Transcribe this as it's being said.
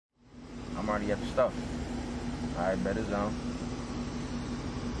I'm already at the stuff. Alright, better zone.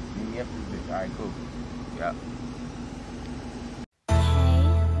 Meet me after this bitch. Alright, cool. Yeah.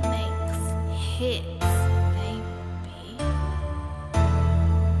 Makes hits, baby.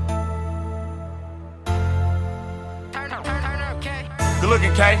 Turn up, K. Good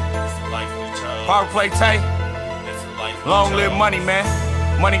looking, K. Power play, Tay. Long live money, man.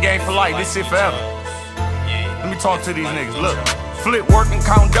 Money game for life. This shit forever. Let me talk to these niggas. Look. Flip, working,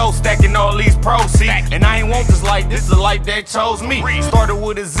 count dough, stacking all these proceeds. And I ain't want this life, this is the life that chose me. Started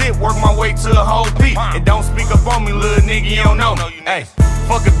with a zip, work my way to a whole P. And don't speak up on me, little nigga, you don't know me. Hey,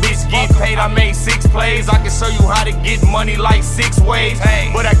 fuck a bitch, get paid, I made 6 plays. I can show you how to get money like 6 ways.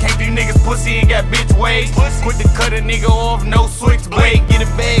 But I can't do niggas pussy ain't got bitch ways. Quit to cut a nigga off, no switchblade. Get a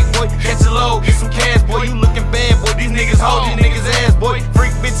bag, boy, catch a load, get some cash, boy. You looking bad, boy, these niggas hold these niggas ass, boy.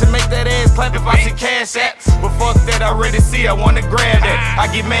 Freak bitch and make that ass clap if I see cash apps. But fuck that, I already see, I wanna grab that.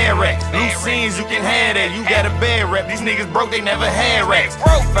 I get mad racks, loose scenes, you can have that. You got a bad rap, these niggas broke, they never had racks.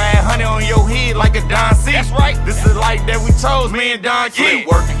 500 on your head like a Don C. That's right, this is the life that we chose, me and Don Key. Flip,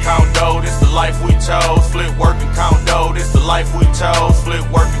 work, and count dough, this the life we chose. Flip, work, and count dough, this the life we chose. Flip,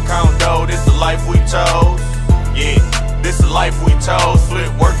 work, and count dough, this the life we chose. Yeah, this the life we chose. Flip,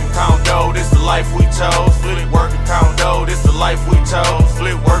 work, and count dough, this the life we chose. Flip, work, and count dough, this the life we chose.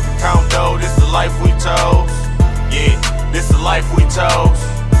 Flip, work, and count dough, this the life we chose. Yeah, this the life we chose.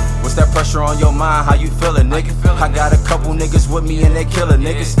 What's that pressure on your mind? How you feelin', nigga? I got a couple niggas with me and they killin'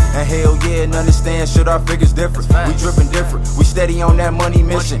 niggas. And hell yeah, and understand shit, our figures different. We drippin' different, we steady on that money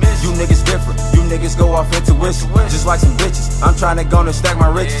mission. You niggas different, you niggas go off intuition. Just like some bitches, I'm tryna go and stack my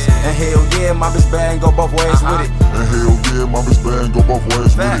riches. And hell yeah, my bitch bad and go both ways with it. And hell yeah, my bitch bad and go both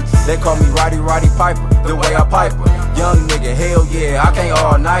ways with it. They call me Roddy Piper, the way I pipe her. Young nigga, hell yeah, I can't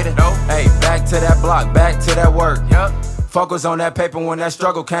all-nighter. Hey, back to that block, back to that work. Focus on that paper when that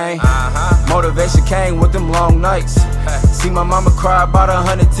struggle came. Motivation came with them long nights. See my mama cry about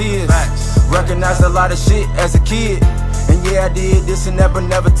 100 tears. Recognized a lot of shit as a kid. And yeah, I did this and never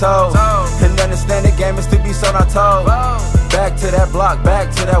told. And understand the game is to be so not told. Back to that block,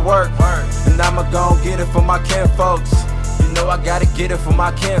 back to that work. And I'ma gon' get it for my kin folks. You know I gotta get it for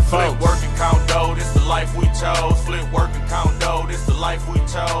my kin folks. Flip, work, and count dough, this the life we chose. Flip, work, and count dough, this the life we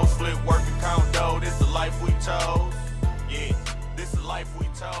chose. Flip, work, and count dough, this the life we chose. Yeah, this the life we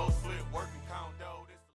chose.